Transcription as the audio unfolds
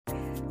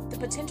The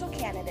Potential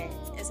Candidate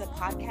is a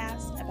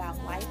podcast about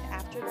life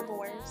after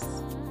divorce,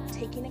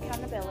 taking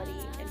accountability,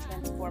 and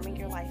transforming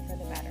your life for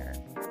the better.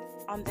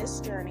 On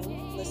this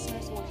journey,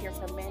 listeners will hear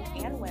from men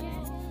and women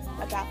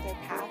about their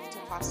path to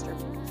foster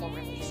meaningful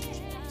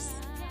relationships.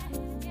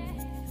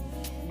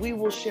 We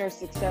will share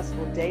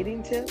successful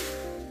dating tips,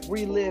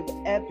 relive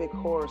epic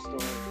horror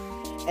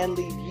stories, and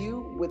leave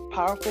you with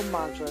powerful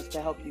mantras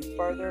to help you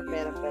further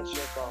manifest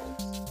your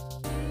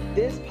goals.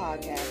 This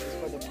podcast is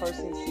for the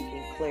person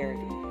seeking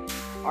clarity.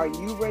 Are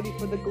you ready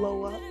for the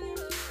glow up?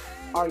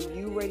 Are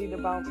you ready to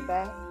bounce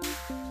back?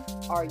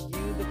 Are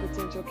you the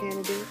potential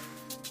candidate?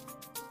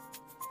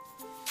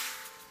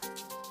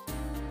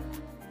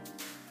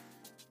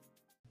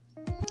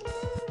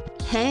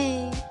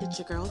 Hey, it's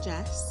your girl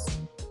Jess.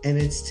 And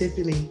it's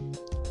Tiffany.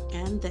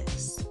 And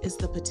this is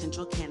The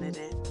Potential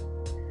Candidate.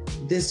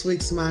 This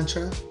week's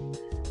mantra: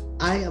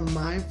 I am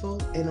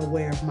mindful and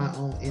aware of my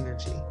own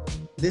energy.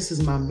 This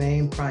is my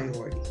main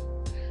priority.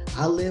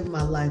 I live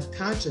my life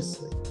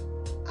consciously.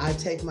 I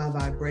take my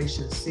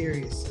vibrations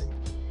seriously.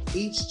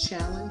 Each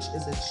challenge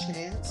is a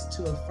chance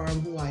to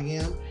affirm who I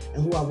am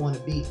and who I want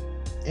to be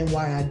and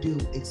why I do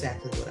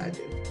exactly what I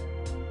do.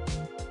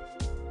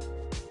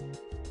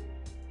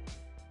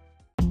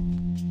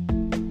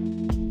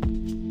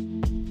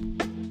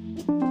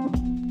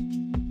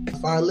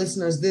 For our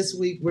listeners, this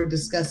week we're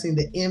discussing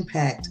the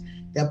impact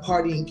that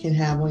partying can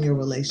have on your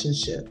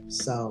relationship.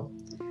 So,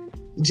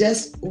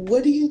 Jess,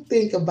 what do you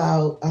think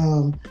about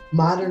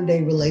modern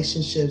day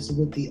relationships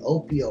with the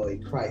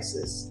opioid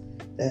crisis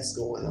that's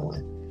going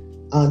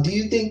on? Do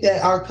you think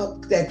that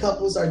that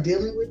couples are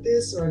dealing with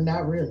this or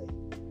not really?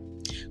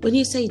 When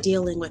you say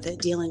dealing with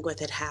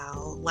it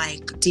how?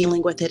 Like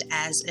dealing with it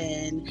as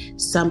in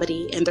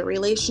somebody in the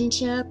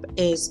relationship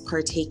is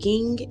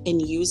partaking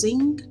and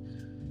using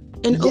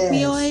an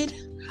opioid?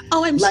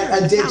 Oh, I'm like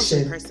sure.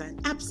 Addiction.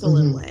 1,000%.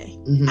 Absolutely.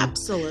 Mm-hmm.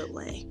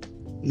 Absolutely.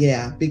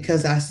 Yeah,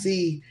 because I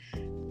see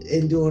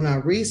in doing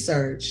our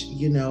research,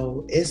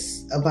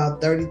 it's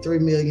about 33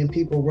 million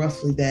people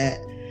roughly that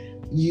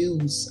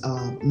use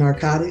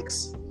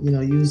narcotics,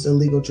 use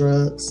illegal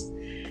drugs.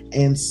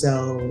 And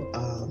so,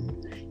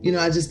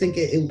 I just think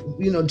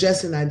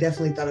Jess and I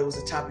definitely thought it was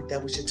a topic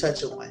that we should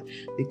touch on,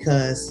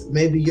 because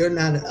maybe you're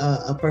not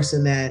a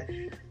person that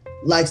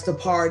likes to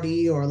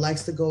party or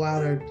likes to go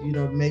out or,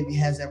 maybe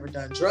has ever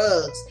done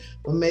drugs,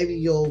 but maybe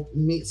you'll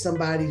meet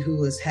somebody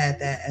who has had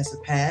that as a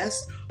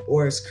past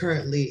or is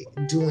currently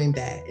doing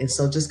that. And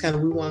so just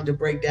we wanted to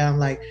break down,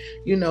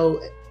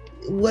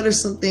 what are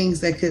some things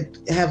that could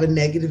have a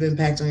negative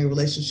impact on your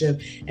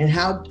relationship, and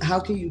how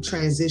can you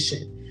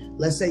transition?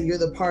 Let's say you're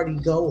the party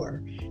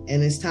goer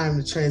and it's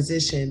time to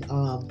transition.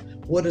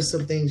 What are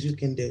some things you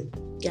can do?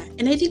 Yeah.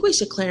 And I think we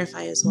should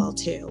clarify as well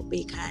too,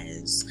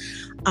 because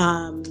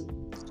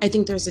I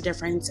think there's a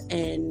difference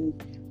in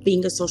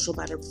being a social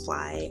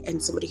butterfly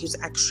and somebody who's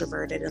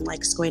extroverted and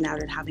likes going out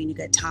and having a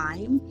good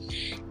time,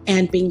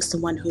 and being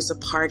someone who's a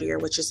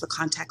partier, which is the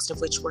context of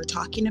which we're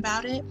talking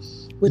about it,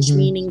 which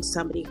meaning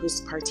somebody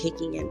who's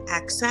partaking in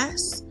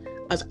excess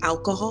of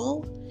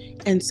alcohol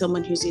and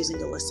someone who's using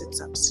illicit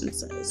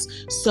substances.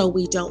 So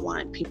we don't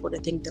want people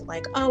to think that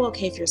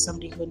if you're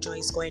somebody who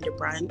enjoys going to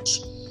brunch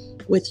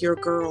with your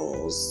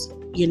girls,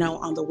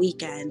 on the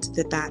weekend,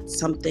 that's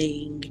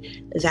something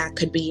that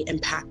could be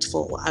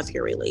impactful of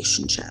your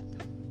relationship.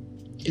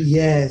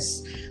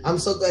 Yes. I'm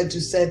so glad you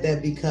said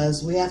that,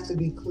 because we have to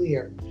be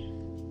clear.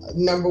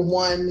 Number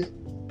one,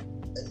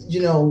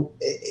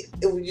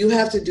 you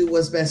have to do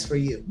what's best for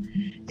you.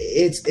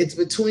 It's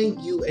between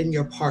you and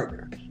your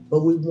partner,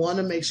 but we want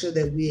to make sure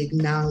that we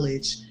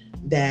acknowledge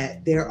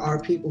that there are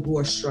people who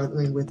are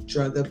struggling with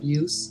drug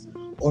abuse,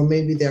 or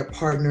maybe their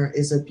partner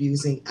is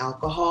abusing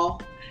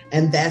alcohol.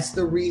 And that's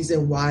the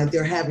reason why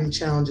they're having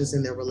challenges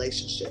in their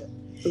relationship.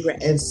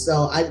 Right. And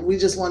so we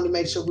just wanted to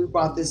make sure we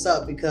brought this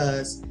up,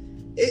 because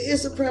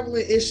it's a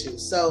prevalent issue.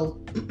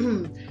 So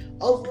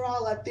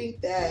overall, I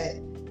think that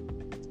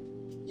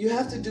you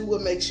have to do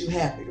what makes you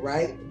happy,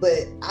 right?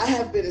 But I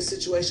have been in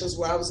situations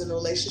where I was in a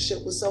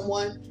relationship with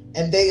someone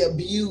and they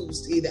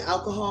abused either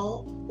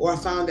alcohol, or I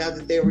found out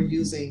that they were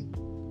using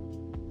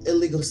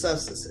illegal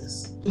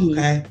substances.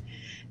 Okay.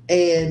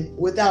 And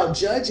without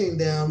judging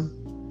them,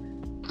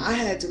 I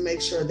had to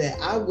make sure that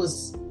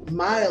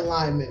my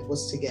alignment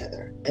was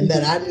together, and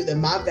that I knew that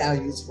my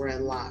values were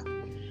in line,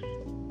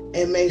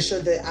 and make sure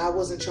that I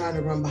wasn't trying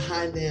to run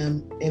behind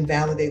them and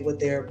validate what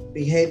their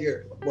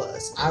behavior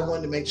was. I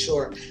wanted to make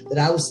sure that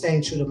I was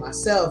staying true to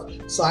myself.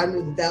 So I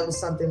knew that was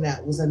something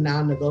that was a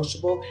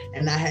non-negotiable,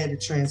 and I had to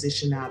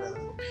transition out of,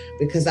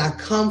 because I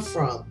come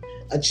from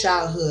a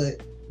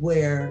childhood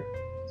where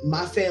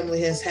my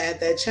family has had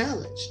that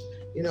challenge.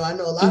 I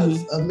know a lot of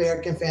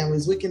American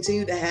families, we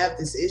continue to have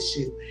this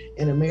issue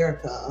in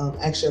America,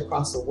 actually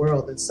across the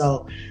world. And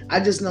so I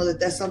just know that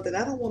that's something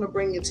I don't want to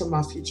bring into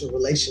my future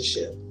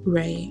relationship.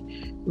 Right.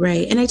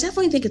 And I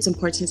definitely think it's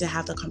important to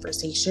have the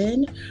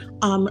conversation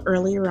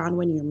earlier on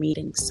when you're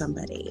meeting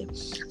somebody,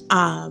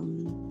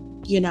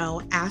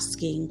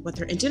 asking what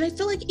they're into. And I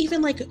feel like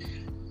even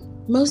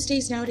most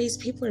days nowadays,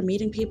 people are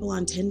meeting people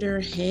on Tinder,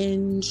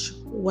 Hinge,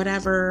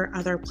 whatever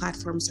other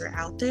platforms are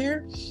out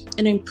there.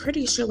 And I'm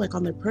pretty sure, like,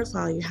 on their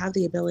profile, you have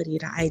the ability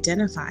to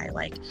identify,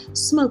 like,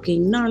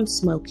 smoking,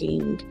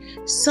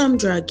 non-smoking, some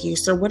drug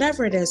use, or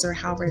whatever it is, or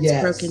however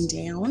it's broken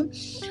down.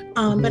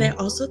 But I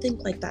also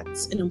think, like,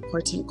 that's an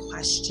important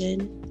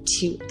question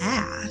to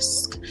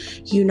ask.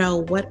 You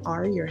know, what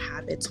are your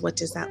habits? What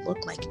does that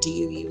look like? Do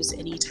you use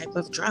any type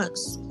of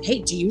drugs? Hey,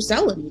 do you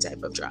sell any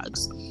type of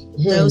drugs?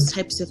 Those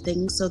types of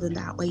things. So then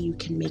that way you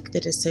can make the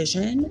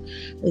decision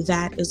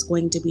that is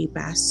going to be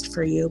best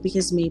for you.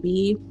 Because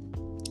maybe,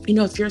 you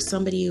know, if you're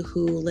somebody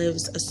who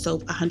lives a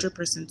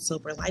 100%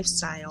 sober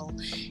lifestyle,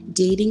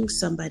 dating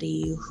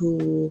somebody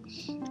who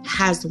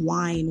has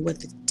wine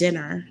with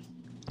dinner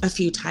a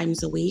few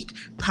times a week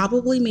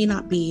probably may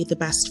not be the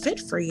best fit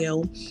for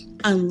you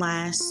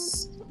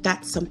unless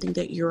that's something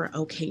that you're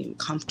okay and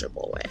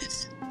comfortable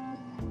with.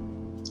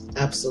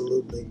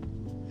 Absolutely.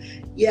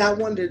 Yeah, I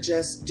wonder,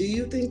 Jess, do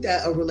you think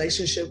that a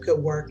relationship could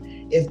work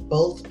if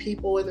both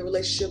people in the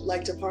relationship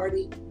like to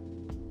party?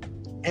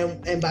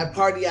 And by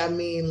party, I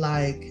mean,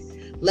 like,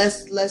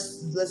 let's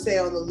say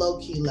on the low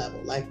key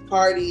level, like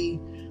party,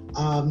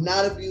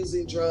 not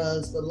abusing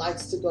drugs, but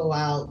likes to go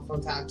out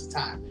from time to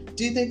time.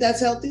 Do you think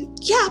that's healthy?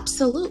 Yeah,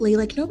 absolutely.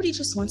 Like, nobody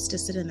just wants to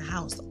sit in the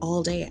house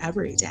all day,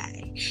 every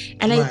day.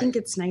 And I think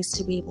it's nice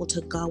to be able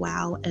to go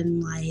out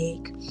and,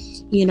 like,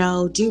 you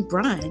know, do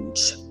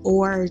brunch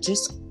or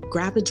just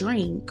grab a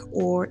drink,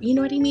 or, you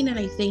know what I mean? And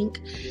I think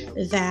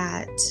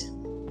that,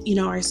 you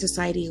know, our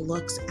society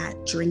looks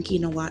at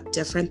drinking a lot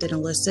different than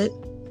illicit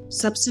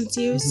substance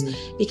use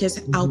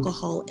because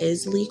alcohol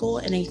is legal.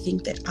 And I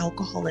think that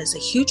alcohol is a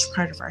huge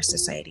part of our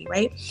society,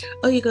 right?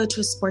 Oh, you go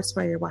to a sports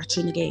bar, you're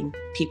watching a game,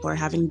 people are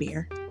having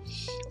beer.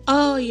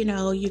 Oh, you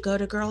know, you go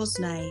to girls'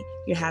 night,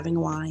 you're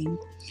having wine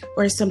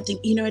or something,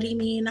 you know what I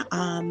mean?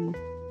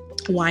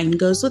 Wine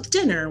goes with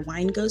dinner,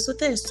 wine goes with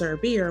this or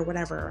beer or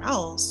whatever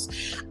else.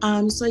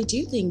 So I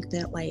do think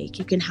that, like,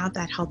 you can have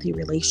that healthy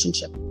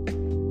relationship.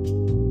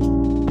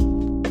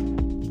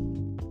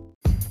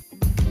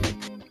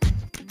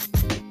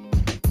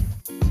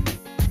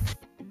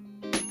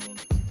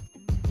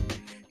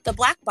 The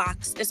Black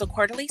Box is a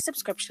quarterly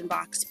subscription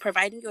box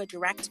providing you a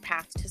direct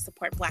path to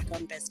support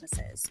Black-owned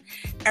businesses.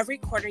 Every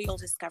quarter, you'll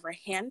discover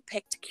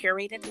hand-picked,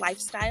 curated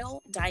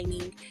lifestyle,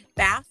 dining,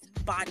 bath,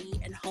 body,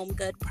 and home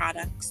good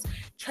products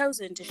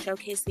chosen to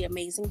showcase the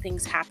amazing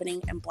things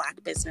happening in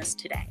Black business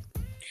today.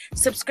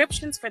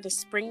 Subscriptions for the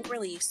spring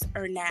release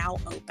are now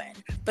open,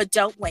 but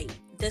don't wait.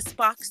 This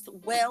box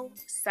will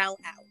sell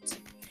out.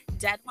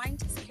 Deadline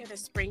to secure the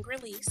spring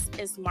release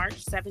is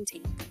March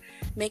 17th.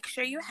 Make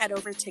sure you head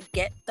over to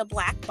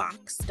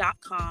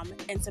gettheblackbox.com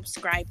and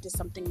subscribe to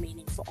something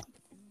meaningful.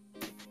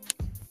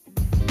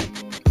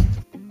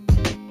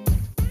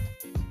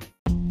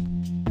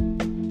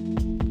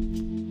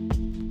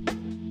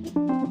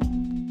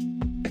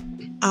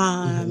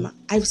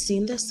 I've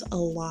seen this a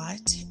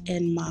lot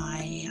in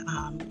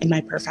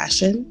my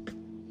profession.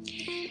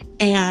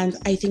 And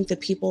I think the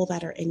people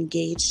that are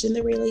engaged in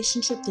the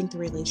relationship think the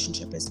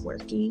relationship is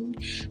working,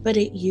 but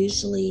it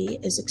usually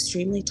is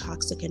extremely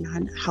toxic and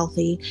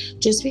unhealthy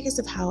just because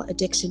of how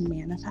addiction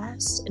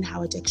manifests and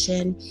how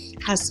addiction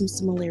has some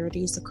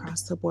similarities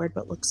across the board,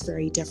 but looks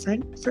very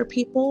different for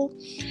people.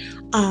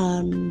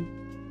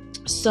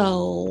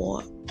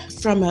 So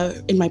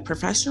in my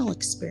professional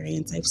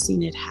experience, I've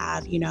seen it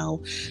have, you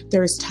know,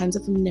 there's tons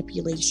of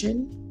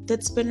manipulation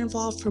that's been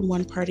involved from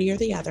one party or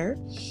the other,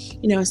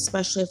 you know,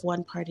 especially if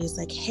one party is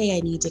like, hey,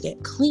 I need to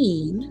get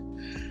clean.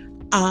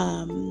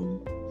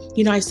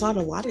 You know, I saw it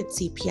a lot at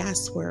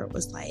CPS where it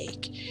was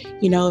like,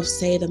 you know, if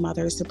say the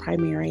mother's the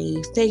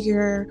primary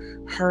figure,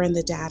 her and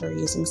the dad are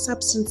using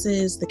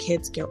substances, the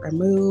kids get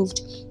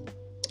removed.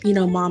 You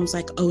know, mom's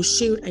like, oh,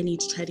 shoot, I need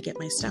to try to get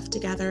my stuff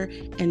together.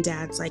 And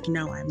dad's like,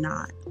 no, I'm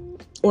not.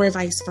 Or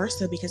vice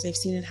versa, because I've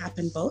seen it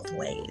happen both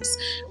ways,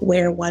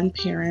 where one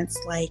parent's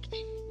like,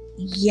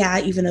 yeah,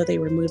 even though they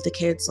removed the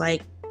kids,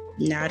 like,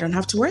 now I don't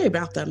have to worry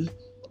about them,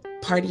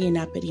 partying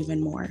up it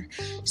even more.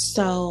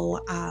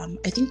 So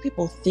I think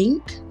people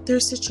think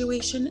their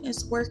situation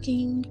is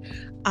working,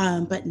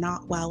 but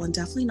not well, and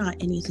definitely not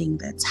anything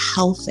that's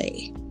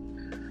healthy.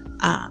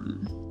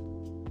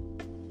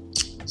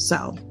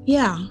 So,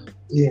 yeah.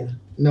 Yeah.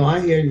 No, I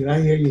hear you.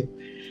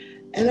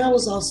 And I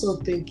was also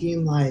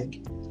thinking,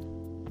 like,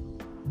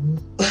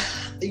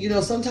 you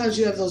know, sometimes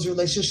you have those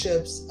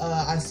relationships.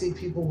 I see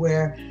people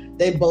where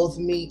they both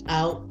meet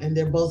out and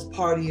they're both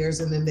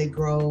partiers, and then they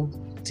grow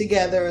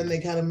together and they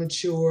kind of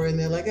mature, and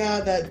they're like,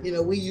 that, you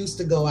know, we used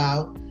to go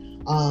out.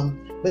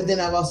 But then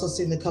I've also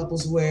seen the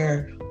couples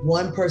where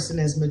one person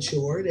has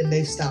matured and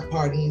they've stopped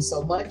partying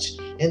so much,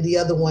 and the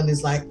other one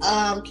is like,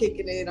 I'm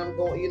kicking it, I'm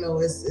going, you know,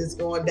 it's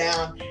going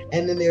down.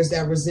 And then there's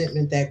that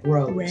resentment that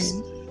grows. Right.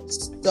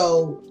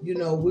 So, you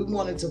know, we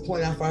wanted to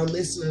point out for our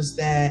listeners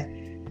that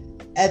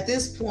at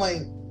this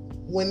point,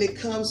 when it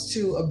comes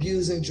to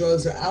abusing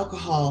drugs or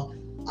alcohol,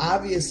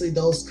 obviously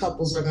those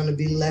couples are going to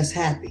be less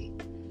happy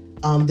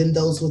than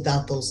those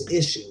without those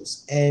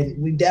issues. And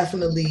we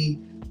definitely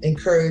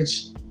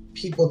encourage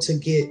people to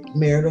get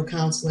marital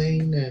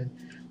counseling and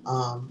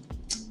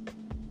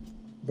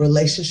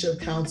relationship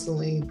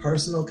counseling,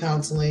 personal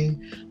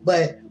counseling,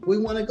 but we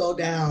want to go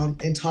down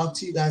and talk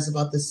to you guys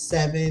about the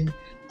 7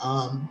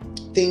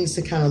 things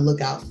to kind of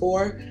look out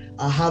for,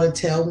 how to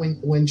tell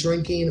when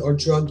drinking or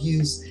drug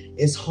use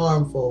is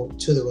harmful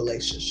to the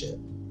relationship.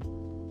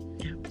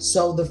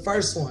 So the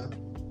first one,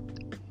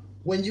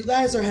 when you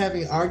guys are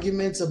having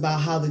arguments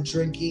about how the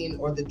drinking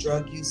or the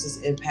drug use is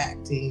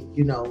impacting,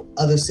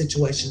 other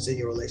situations in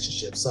your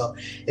relationship. So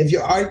if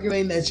you're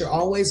arguing that you're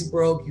always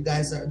broke, you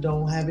guys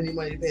don't have any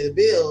money to pay the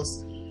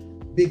bills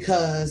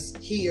because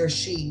he or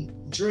she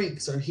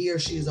drinks or he or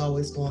she is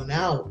always going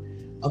out,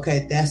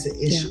 okay, that's an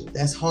issue. Yeah.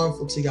 That's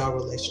harmful to y'all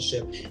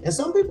relationship. And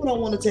some people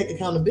don't want to take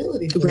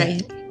accountability for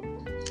that.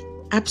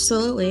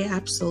 Absolutely.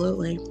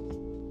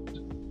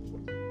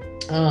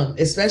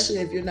 Especially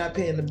if you're not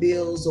paying the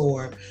bills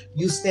or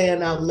you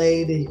staying out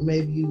late and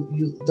maybe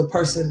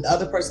the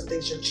other person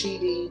thinks you're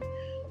cheating.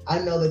 I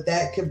know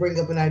that can bring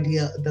up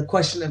the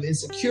question of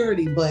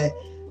insecurity, but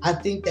I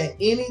think that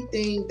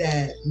anything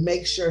that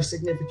makes your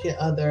significant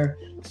other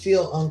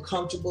feel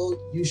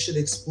uncomfortable, you should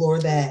explore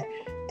that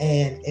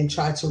and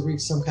try to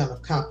reach some kind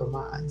of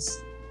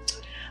compromise.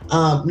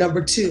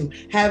 Number 2,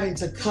 having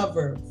to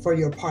cover for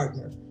your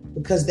partner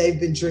because they've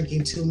been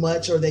drinking too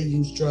much or they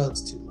use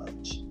drugs too much.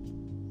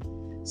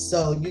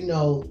 So,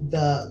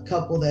 the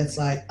couple that's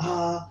like,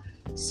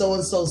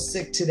 so-and-so's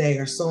sick today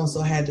or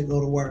so-and-so had to go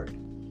to work.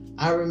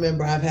 I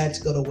remember I've had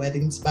to go to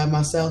weddings by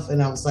myself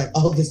and I was like,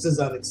 oh, this is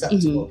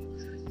unacceptable.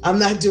 Mm-hmm. I'm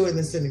not doing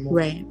this anymore.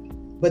 Right.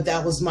 But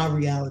that was my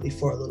reality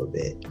for a little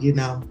bit,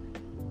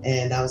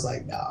 and I was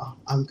like, no,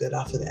 I'm good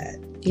off of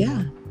that.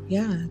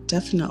 Yeah,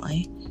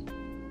 definitely.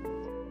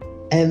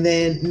 And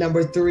then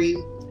number 3,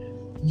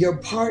 your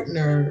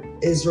partner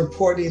is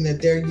reporting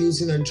that they're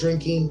using or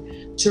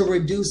drinking to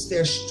reduce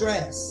their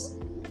stress.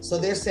 So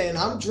they're saying,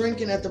 I'm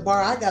drinking at the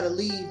bar. I got to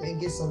leave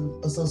and get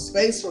some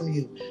space from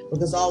you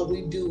because all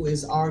we do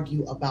is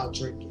argue about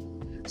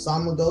drinking. So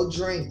I'm going to go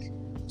drink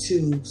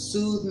to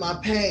soothe my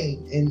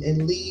pain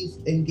and leave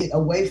and get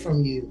away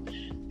from you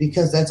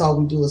because that's all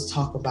we do is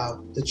talk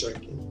about the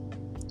drinking.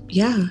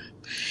 Yeah.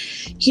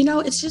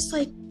 It's just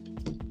like,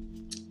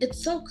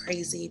 it's so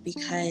crazy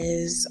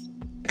because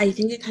I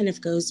think it kind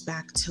of goes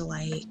back to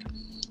like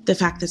the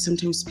fact that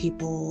sometimes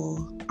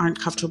people aren't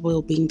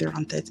comfortable being their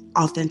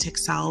authentic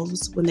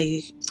selves when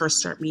they first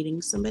start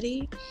meeting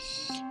somebody.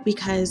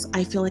 Because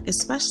I feel like,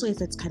 especially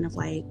if it's kind of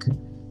like,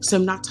 so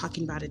I'm not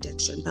talking about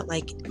addiction, but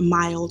like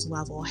mild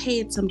level, hey,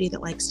 it's somebody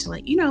that likes to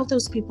like,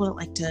 those people that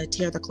like to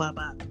tear the club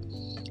up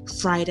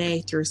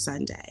Friday through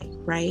Sunday,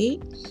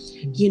 right?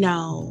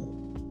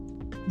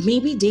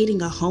 Maybe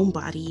dating a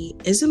homebody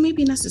isn't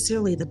maybe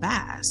necessarily the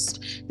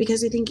best,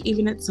 because I think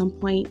even at some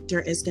point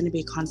there is going to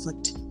be a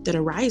conflict that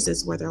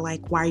arises where they're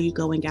like, why are you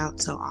going out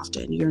so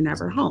often? You're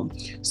never home,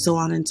 so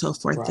on and so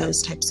forth, right.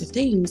 Those types of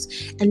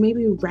things. And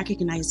maybe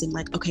recognizing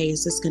like, okay,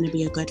 is this going to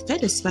be a good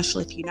fit?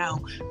 Especially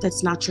if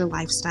that's not your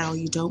lifestyle.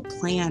 You don't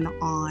plan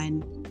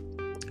on,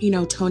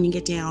 toning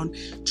it down,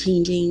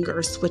 changing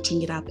or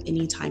switching it up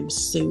anytime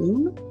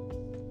soon.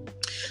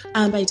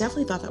 But I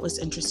definitely thought that was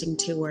interesting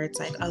too, where it's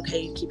like, okay,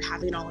 you keep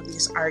having all of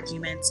these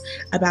arguments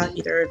about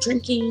either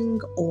drinking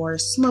or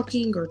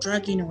smoking or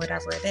drugging or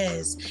whatever it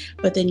is,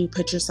 but then you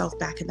put yourself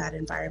back in that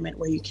environment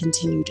where you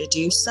continue to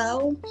do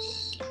so,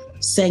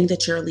 saying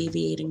that you're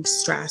alleviating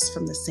stress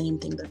from the same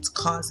thing that's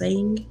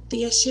causing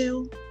the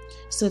issue.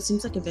 So it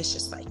seems like a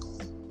vicious cycle.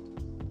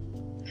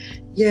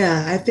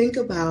 Yeah, I think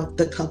about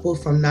the couple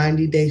from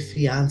 90 Day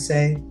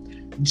Fiancé,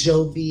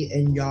 Jovi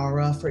and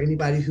Yara. For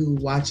anybody who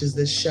watches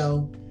this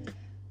show,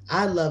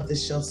 I love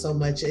this show so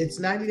much. It's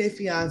 90 Day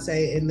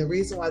Fiancé, and the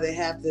reason why they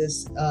have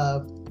this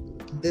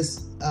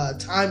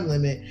time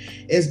limit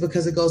is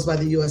because it goes by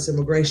the U.S.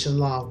 immigration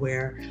law,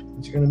 where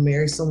if you're going to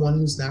marry someone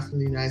who's not from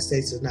the United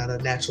States or not a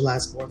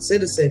naturalized born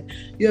citizen,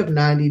 you have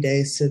 90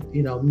 days to,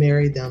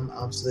 marry them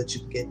so that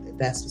you can get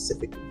that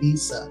specific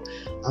visa.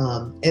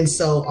 And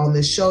so on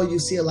this show, you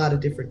see a lot of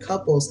different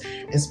couples,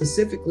 and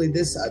specifically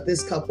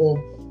this couple,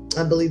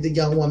 I believe the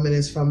young woman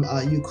is from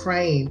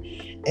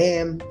Ukraine,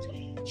 and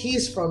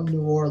he's from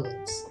New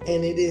Orleans,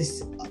 and it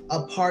is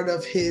a part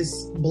of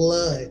his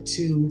blood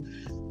to,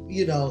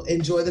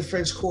 enjoy the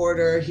French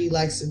Quarter. He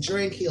likes to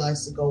drink, he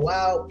likes to go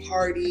out,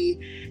 party,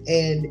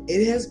 and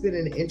it has been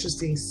an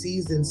interesting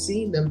season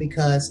seeing them,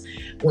 because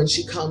when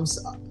she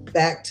comes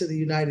back to the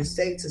United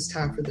States, it's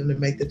time for them to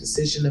make the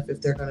decision of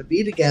if they're going to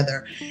be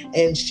together.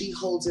 And she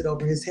holds it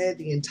over his head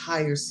the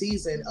entire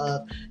season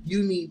of,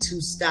 you need to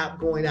stop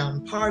going out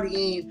and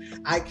partying.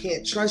 I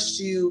can't trust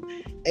you.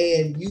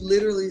 And you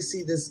literally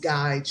see this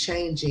guy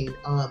changing.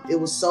 It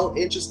was so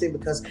interesting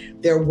because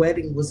their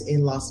wedding was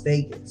in Las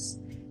Vegas.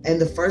 And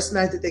the first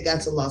night that they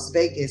got to Las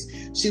Vegas,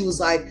 she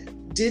was like,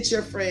 ditch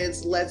your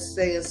friends, let's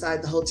stay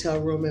inside the hotel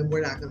room and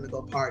we're not going to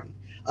go party.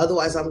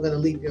 Otherwise, I'm going to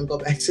leave you and go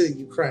back to the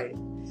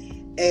Ukraine.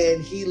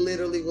 And he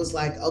literally was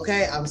like,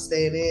 okay, I'm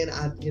staying in.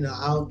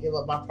 I'll give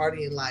up my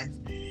partying life.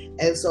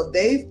 And so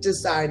they've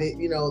decided,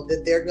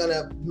 that they're going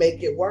to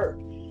make it work.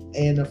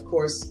 And of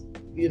course,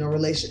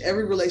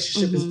 every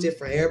relationship is Mhm.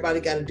 different. Everybody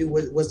got to do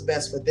what's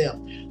best for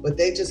them. But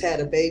they just had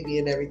a baby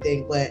and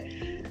everything. But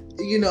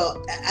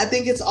I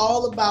think it's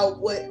all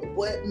about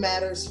what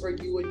matters for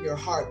you in your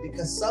heart,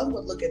 because some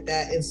would look at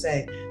that and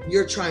say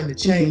you're trying to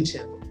change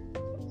him.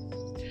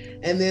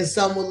 And then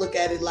some will look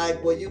at it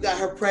like, well, you got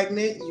her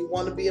pregnant, you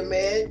want to be a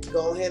man,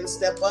 go ahead and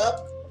step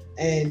up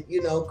and,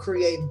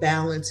 create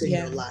balance in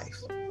your life.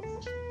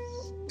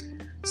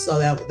 So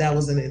that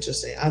was an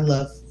interesting. I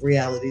love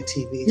reality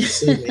TV.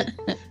 Sue me.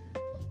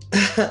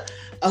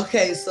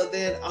 Okay, so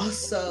then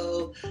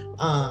also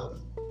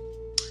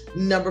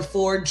number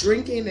 4,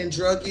 drinking and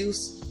drug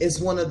use is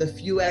one of the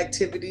few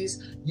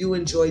activities you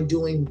enjoy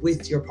doing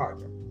with your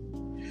partner.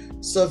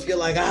 So if you're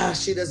like,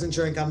 she doesn't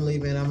drink, I'm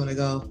leaving, I'm gonna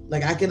go.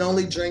 Like, I can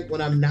only drink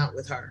when I'm not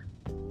with her,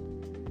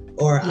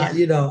 or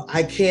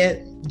I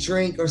can't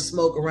drink or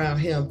smoke around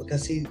him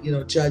because he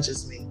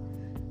judges me.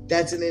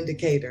 That's an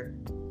indicator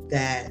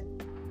that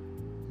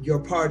your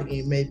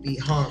partying may be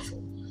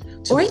harmful.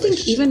 Or I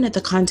think even at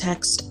the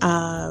context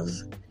of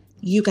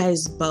you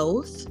guys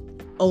both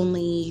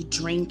only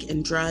drink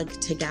and drug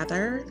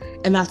together,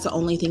 and that's the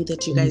only thing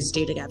that you guys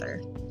do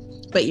together,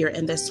 but you're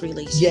in this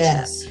relationship.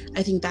 Yes.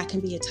 I think that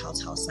can be a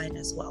telltale sign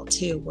as well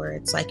too, where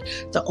it's like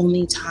the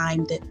only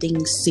time that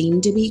things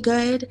seem to be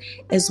good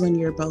is when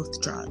you're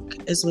both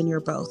drunk, is when you're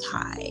both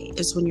high,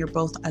 is when you're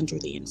both under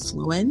the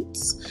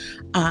influence.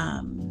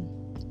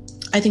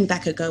 I think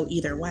that could go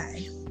either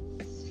way.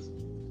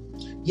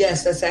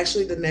 Yes, that's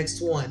actually the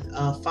next one.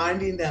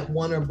 Finding that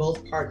one or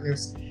both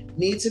partners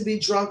need to be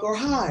drunk or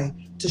high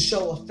to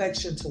show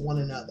affection to one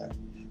another.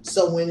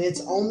 So when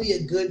it's only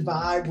a good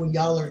vibe when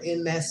y'all are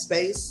in that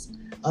space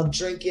of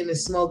drinking and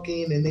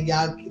smoking, and then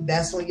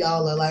that's when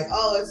y'all are like,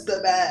 oh, it's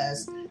the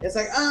best. It's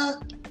like,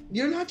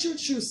 you're not your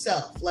true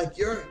self. Like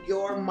your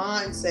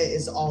mindset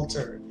is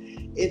altered.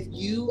 If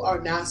you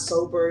are not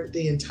sober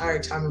the entire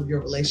time of your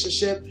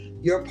relationship,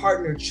 your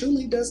partner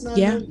truly does not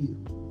know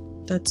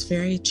you. That's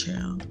very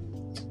true.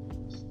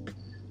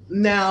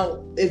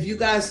 Now, if you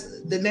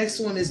guys, the next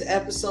one is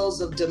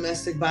episodes of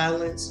domestic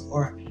violence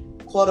or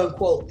quote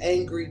unquote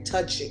angry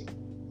touching.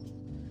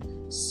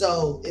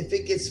 So if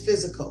it gets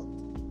physical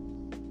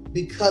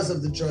because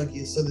of the drug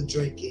use or the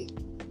drinking,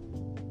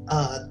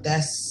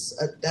 that's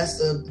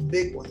a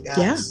big one, guys.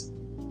 Yeah.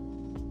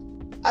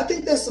 I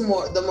think that's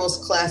the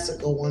most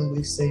classical one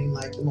we've seen,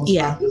 like the most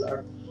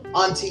popular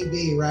on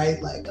TV,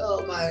 right? Like,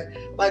 oh,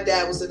 my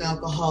dad was an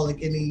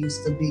alcoholic and he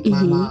used to beat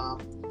my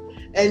mom.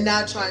 And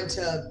not trying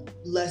to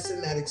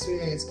lessen that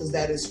experience because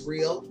that is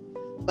real.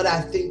 But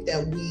I think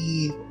that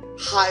we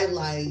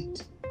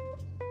highlight,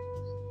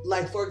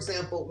 like, for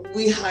example,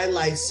 we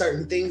highlight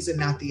certain things and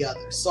not the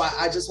others. So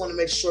I just want to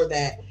make sure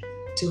that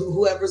to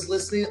whoever's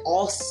listening,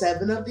 all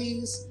 7 of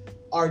these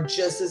are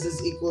just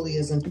as equally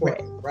as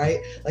important, right?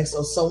 Like,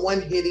 so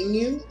someone hitting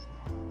you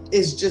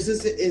is just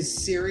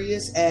as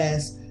serious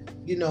as,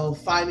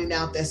 finding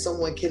out that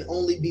someone can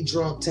only be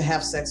drunk to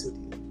have sex with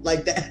you.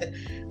 Like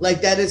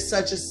that is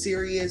such a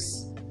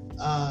serious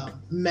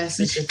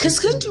message.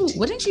 Because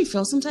wouldn't you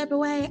feel some type of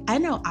way? I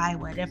know I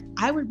would. If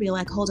I would be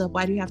like, hold up,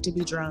 why do you have to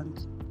be drunk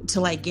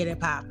to like get it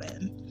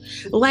popping?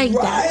 Like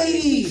that would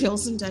make me feel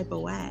some type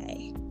of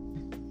way.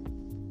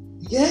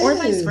 Yes. Or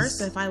vice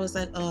versa. If I was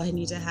like, oh, I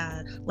need to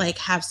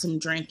have some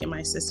drink in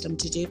my system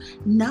to do.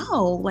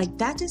 No, like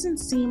that doesn't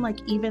seem like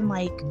even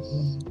like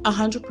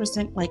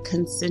 100% like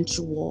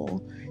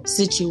consensual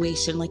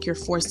situation. Like you're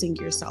forcing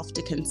yourself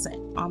to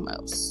consent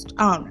almost.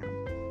 I don't know.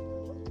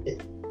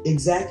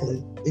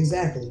 Exactly.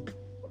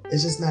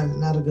 It's just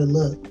not a good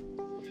look.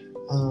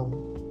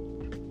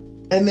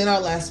 And then our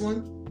last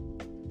one,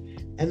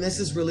 and this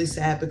is really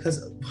sad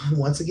because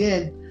once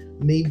again,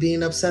 me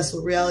being obsessed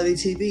with reality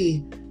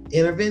TV,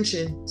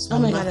 Intervention. It's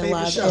one of my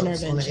favorite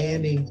shows.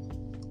 Intervention.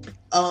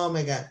 Oh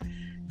my God.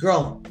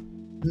 Girl,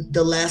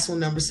 the last one,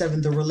 number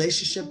 7, the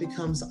relationship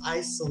becomes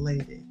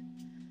isolated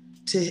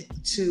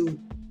to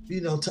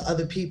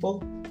other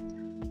people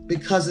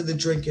because of the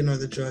drinking or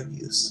the drug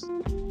use.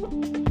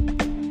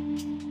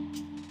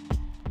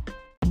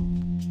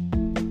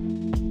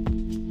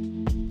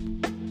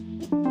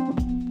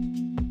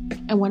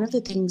 And one of the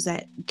things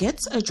that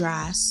gets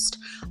addressed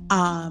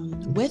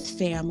with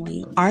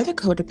family are the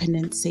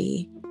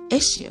codependency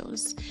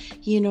issues.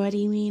 You know what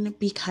I mean?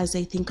 Because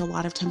I think a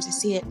lot of times I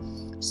see it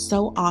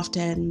so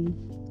often,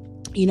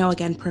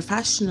 again,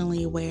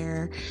 professionally,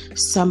 where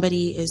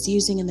somebody is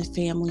using in the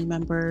family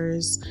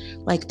members,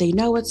 like they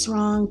know it's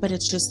wrong, but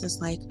it's just this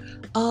like,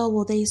 oh,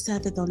 well, they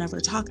said that they'll never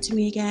talk to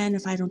me again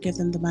if I don't give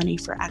them the money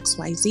for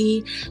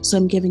XYZ. So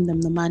I'm giving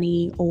them the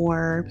money,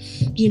 or,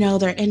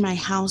 they're in my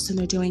house and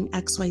they're doing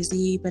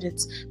XYZ, but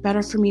it's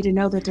better for me to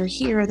know that they're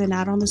here than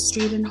out on the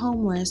street and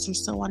homeless, or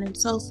so on and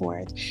so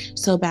forth.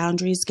 So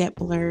boundaries get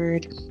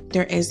blurred.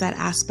 There is that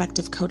aspect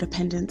of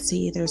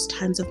codependency. There's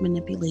tons of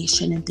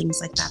manipulation and things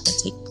like that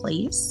take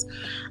place.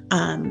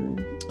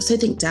 So I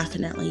think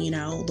definitely,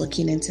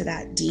 looking into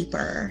that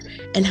deeper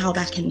and how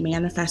that can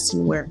manifest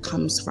and where it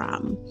comes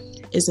from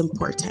is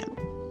important.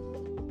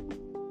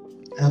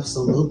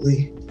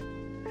 Absolutely.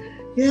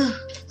 Yeah,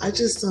 I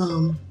just,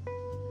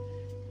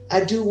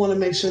 I do want to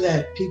make sure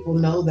that people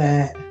know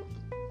that,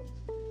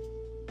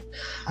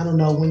 I don't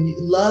know,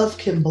 love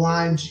can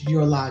blind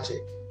your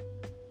logic.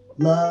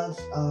 Love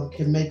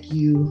can make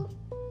you,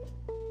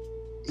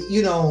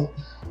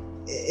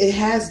 it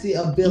has the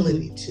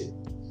ability to,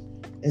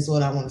 is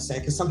what I want to say.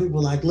 Because some people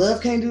are like,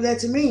 love can't do that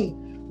to me.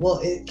 Well,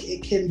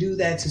 it can do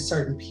that to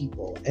certain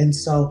people. And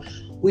so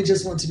we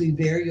just want to be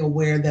very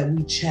aware that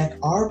we check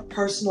our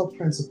personal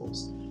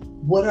principles.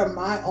 What are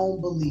my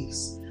own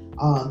beliefs?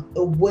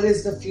 What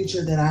is the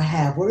future that I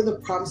have? What are the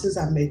promises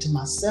I've made to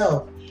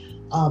myself?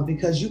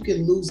 Because you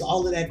can lose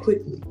all of that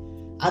quickly.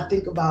 I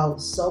think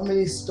about so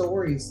many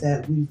stories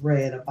that we've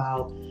read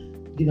about,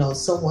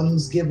 someone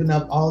who's given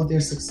up all of their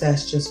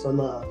success just for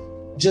love,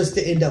 just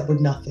to end up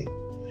with nothing.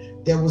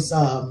 There was,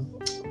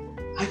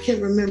 I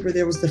can't remember,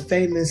 there was the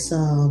famous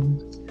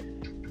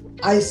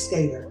ice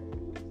skater.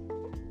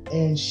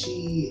 And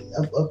she,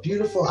 a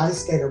beautiful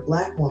ice skater,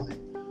 Black woman,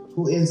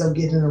 who ends up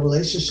getting in a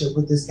relationship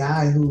with this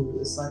guy who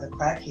is like a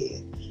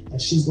crackhead,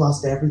 and she's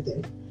lost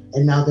everything.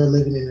 And now they're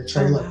living in a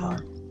trailer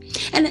park.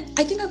 And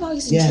I think I've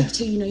always intrigued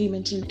too, you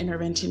mentioned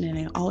intervention, and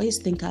I always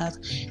think of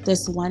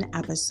this one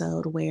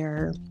episode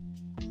where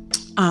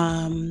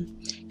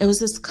it was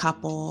this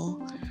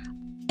couple,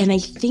 and I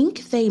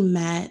think they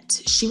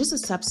met, she was a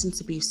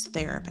substance abuse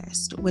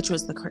therapist, which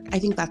was I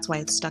think that's why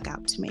it stuck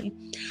out to me,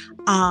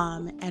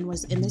 and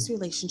was in this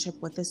relationship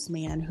with this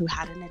man who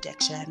had an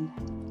addiction.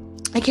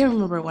 I can't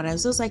remember what it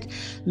was like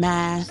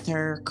meth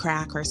or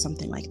crack or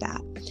something like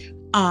that.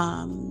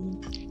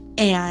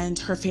 And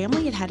her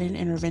family had an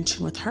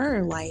intervention with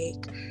her,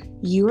 like,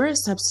 you are a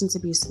substance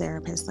abuse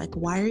therapist. Like,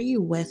 why are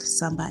you with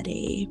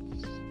somebody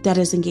that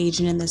is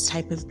engaging in this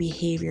type of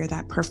behavior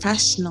that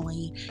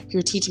professionally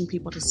you're teaching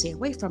people to stay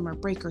away from or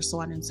break or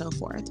so on and so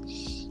forth?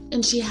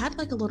 And she had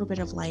like a little bit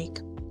of like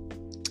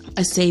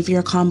a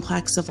savior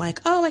complex of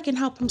like, oh, I can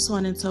help him, so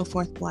on and so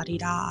forth,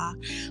 blah-de-da.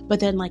 But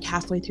then like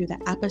halfway through the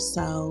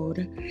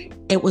episode,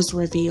 it was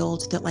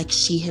revealed that like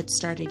she had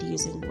started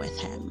using with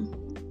him.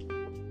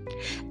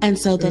 And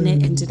so then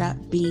it ended up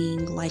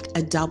being like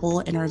a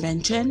double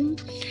intervention.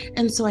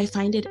 And so I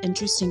find it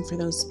interesting for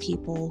those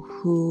people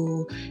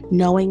who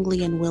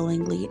knowingly and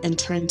willingly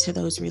enter into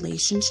those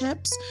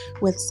relationships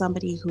with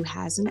somebody who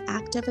has an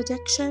active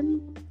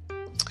addiction.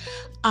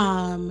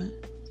 And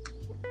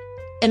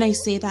I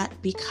say that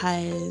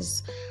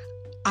because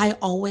I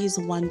always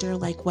wonder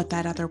like what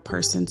that other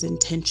person's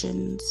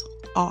intentions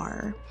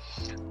are.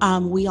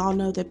 We all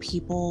know that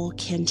people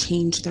can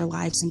change their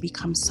lives and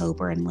become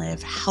sober and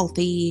live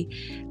healthy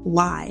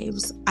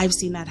lives. I've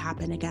seen that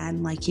happen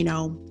again, like,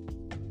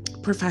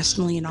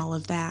 professionally and all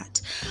of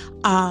that.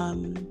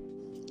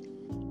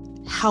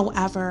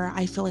 However,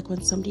 I feel like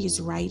when somebody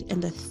is right in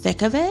the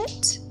thick of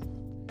it,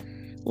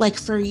 like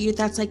for you,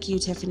 that's like you,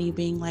 Tiffany,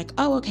 being like,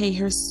 oh, okay,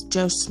 here's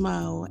Joe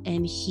Schmo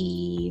and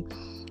he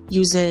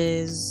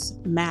uses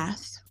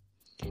meth.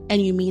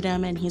 And you meet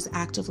him and he's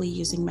actively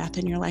using meth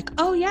and you're like,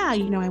 oh yeah,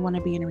 I want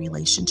to be in a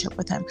relationship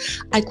with him.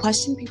 I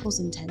question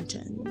people's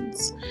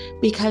intentions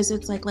because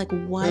it's like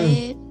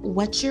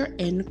what's your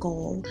end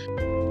goal?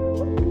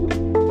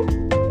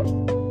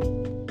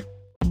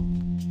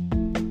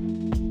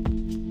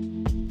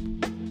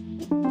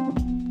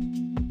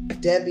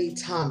 Debbie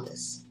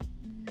Thomas.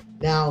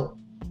 Now,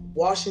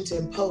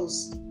 Washington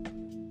Post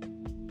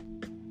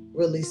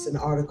released an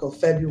article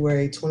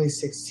February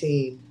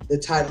 2016. The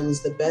title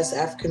is "The Best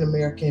African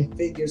American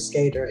Figure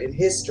Skater in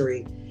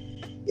History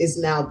is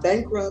Now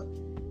Bankrupt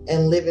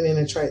and Living in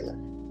a Trailer."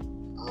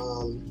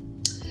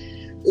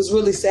 It was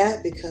really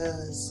sad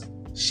because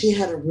she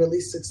had a really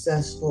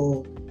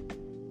successful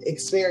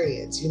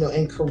experience,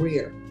 and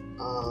career.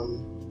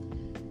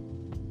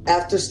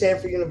 After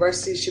Stanford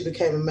University, she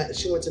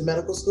went to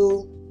medical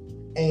school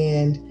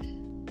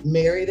and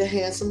married a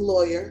handsome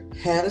lawyer,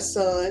 had a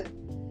son,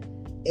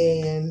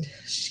 and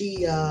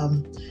she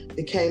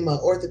became an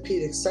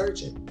orthopedic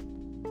surgeon.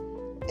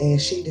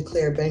 And she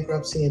declared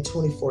bankruptcy in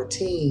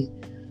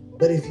 2014.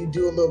 But if you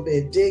do a little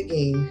bit of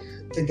digging,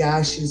 the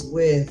guy she's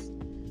with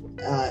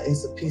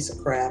is a piece of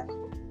crap.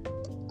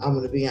 I'm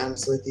going to be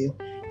honest with you.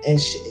 And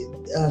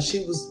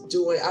she was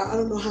doing, I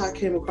don't know how I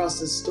came across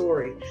this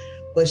story,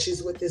 but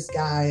she's with this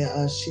guy.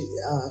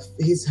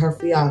 He's her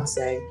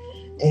fiance,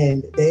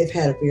 and they've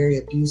had a very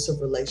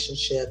abusive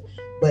relationship,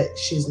 but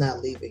she's not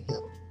leaving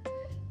him.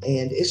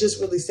 And it's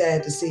just really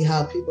sad to see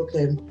how people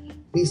can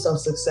be so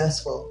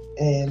successful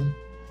and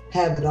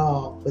have it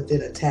all, but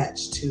then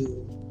attached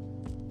to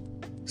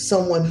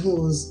someone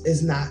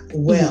is not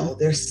well.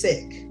 They're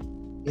sick.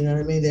 You know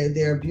what I mean?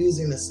 They're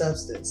abusing the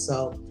substance.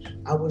 So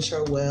I wish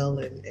her well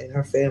and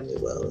her family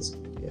well,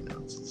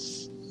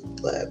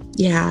 But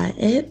yeah,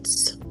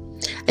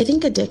 I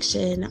think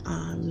addiction,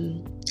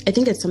 I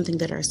think it's something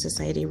that our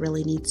society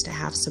really needs to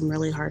have some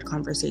really hard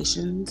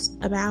conversations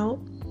about,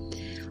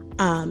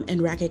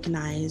 and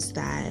recognize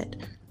that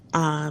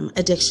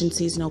addiction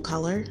sees no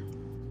color.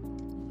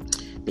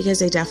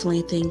 Because I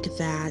definitely think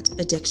that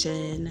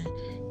addiction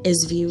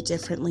is viewed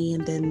differently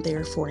and then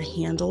therefore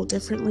handled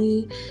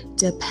differently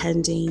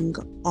depending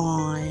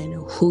on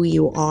who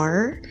you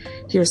are,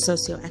 your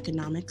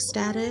socioeconomic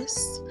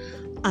status,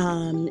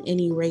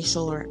 any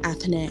racial or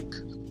ethnic,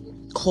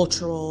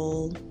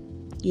 cultural,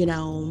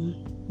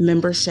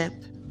 membership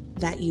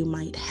that you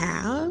might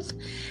have.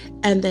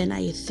 And then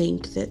I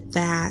think that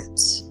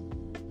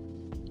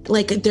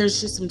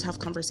there's just some tough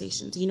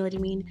conversations, you know what I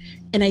mean?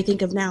 And I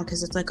think of now,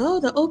 because it's like,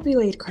 oh, the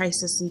opioid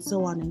crisis and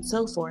so on and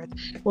so forth.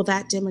 Well,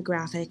 that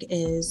demographic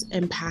is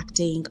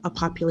impacting a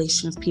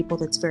population of people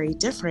that's very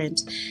different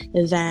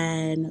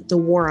than the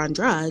war on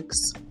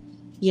drugs,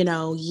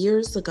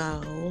 years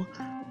ago,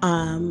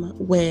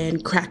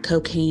 when crack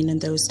cocaine and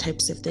those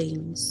types of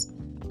things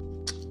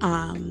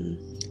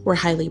were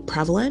highly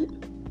prevalent.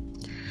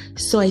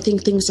 So I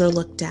think things are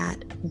looked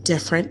at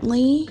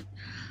differently,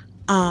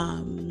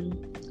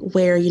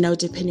 where,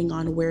 depending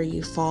on where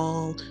you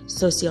fall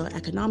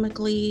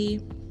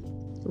socioeconomically,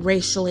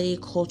 racially,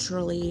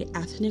 culturally,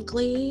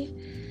 ethnically,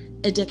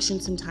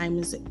 addiction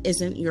sometimes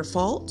isn't your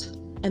fault,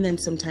 and then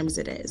sometimes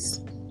it is.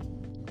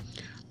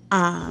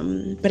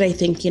 But I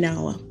think,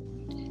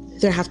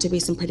 there have to be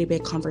some pretty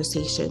big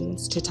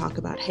conversations to talk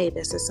about, hey,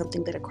 this is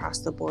something that across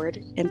the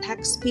board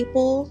impacts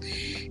people,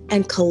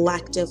 and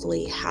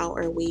collectively, how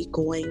are we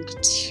going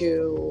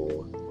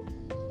to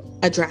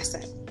address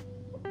it?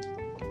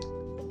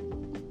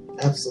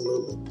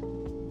 Absolutely.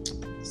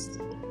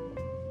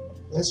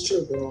 That's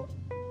true, girl.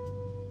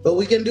 But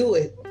we can do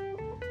it.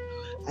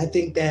 I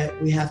think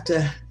that we have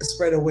to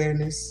spread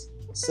awareness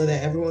so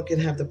that everyone can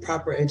have the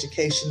proper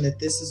education that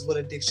this is what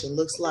addiction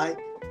looks like.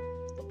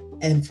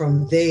 And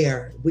from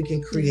there, we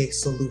can create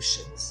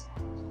solutions.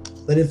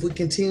 But if we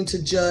continue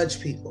to judge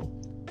people,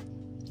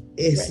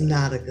 it's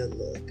not a good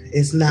look.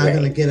 It's not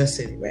going to get us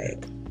anywhere.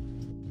 Right.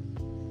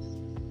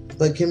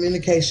 But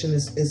communication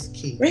is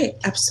key. Right,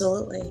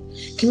 absolutely.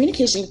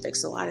 Communication can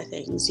fix a lot of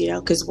things,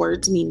 because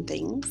words mean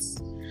things.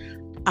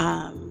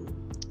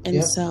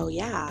 So,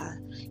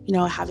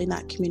 having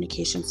that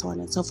communication, so on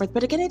and so forth.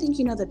 But again, I think,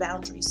 the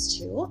boundaries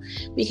too,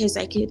 because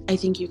I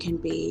think you can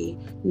be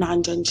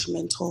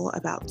non-judgmental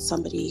about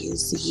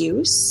somebody's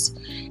use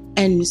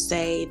and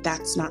say,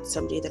 that's not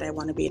somebody that I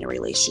want to be in a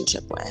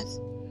relationship with.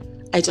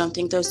 I don't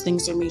think those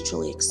things are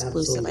mutually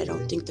exclusive. Absolutely. I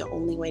don't think the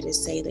only way to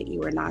say that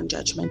you are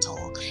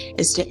non-judgmental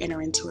is to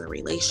enter into a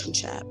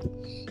relationship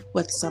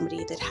with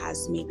somebody that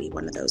has maybe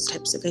one of those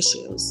types of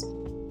issues.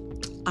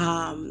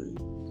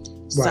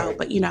 So,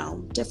 but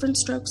different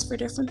strokes for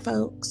different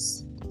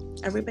folks.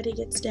 Everybody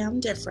gets down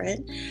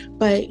different,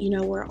 but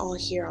we're all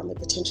here on the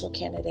Potential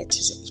Candidate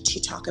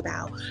to talk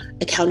about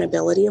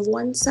accountability of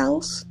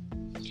oneself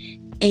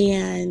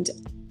and,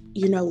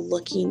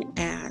 looking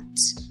at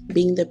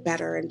being the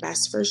better and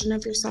best version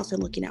of yourself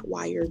and looking at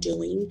why you're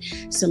doing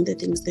some of the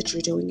things that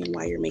you're doing and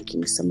why you're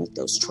making some of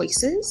those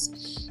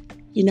choices.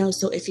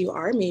 So if you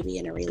are maybe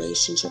in a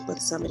relationship with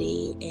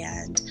somebody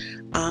and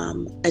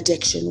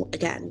addiction,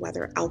 again,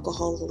 whether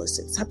alcohol,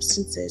 illicit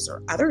substances,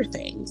 or other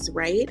things,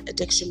 right?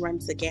 Addiction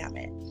runs the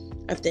gamut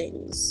of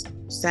things,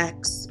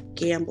 sex,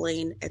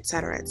 gambling, et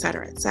cetera, et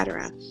cetera, et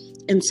cetera.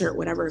 Insert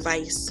whatever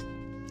vice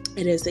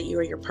it is that you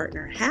or your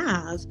partner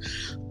have,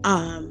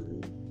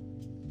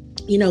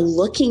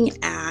 looking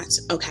at,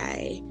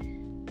 okay,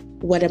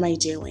 what am I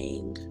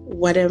doing?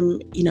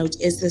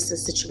 Is this a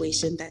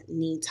situation that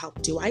needs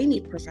help? Do I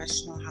need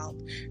professional help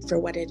for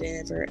what it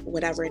is or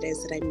whatever it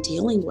is that I'm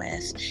dealing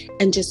with?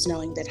 And just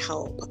knowing that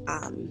help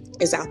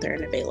is out there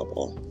and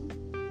available.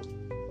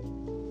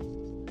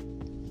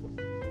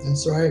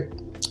 That's right.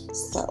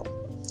 So,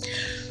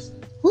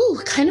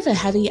 kind of a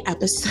heavy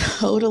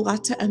episode, a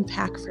lot to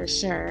unpack for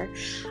sure.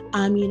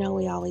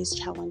 We always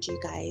challenge you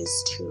guys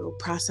to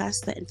process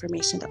the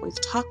information that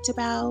we've talked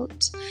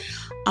about,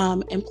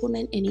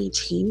 implement any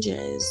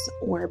changes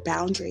or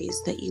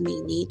boundaries that you may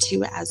need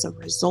to as a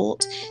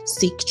result,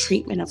 seek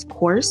treatment, of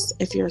course,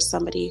 if you're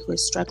somebody who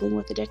is struggling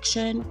with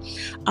addiction,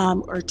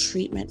 or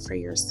treatment for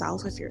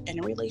yourself if you're in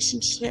a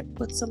relationship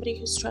with somebody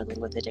who's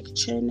struggling with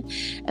addiction,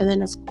 and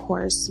then, of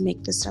course,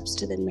 make the steps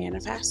to then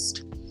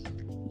manifest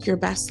your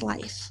best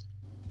life.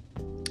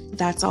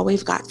 That's all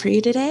we've got for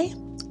you today.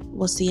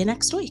 We'll see you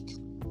next week.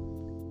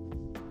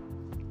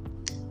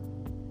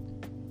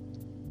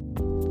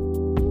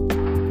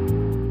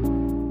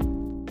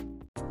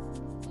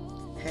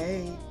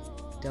 Hey,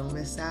 don't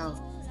miss out.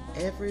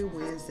 Every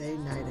Wednesday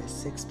night at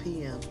 6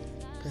 p.m.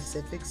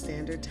 Pacific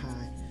Standard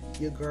Time,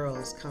 your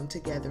girls come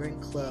together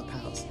in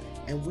Clubhouse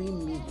and we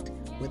meet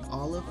with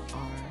all of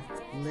our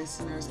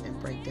listeners and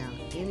break down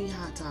any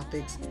hot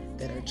topics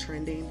that are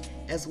trending,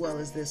 as well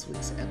as this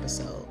week's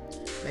episode.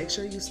 Make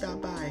sure you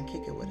stop by and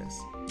kick it with us.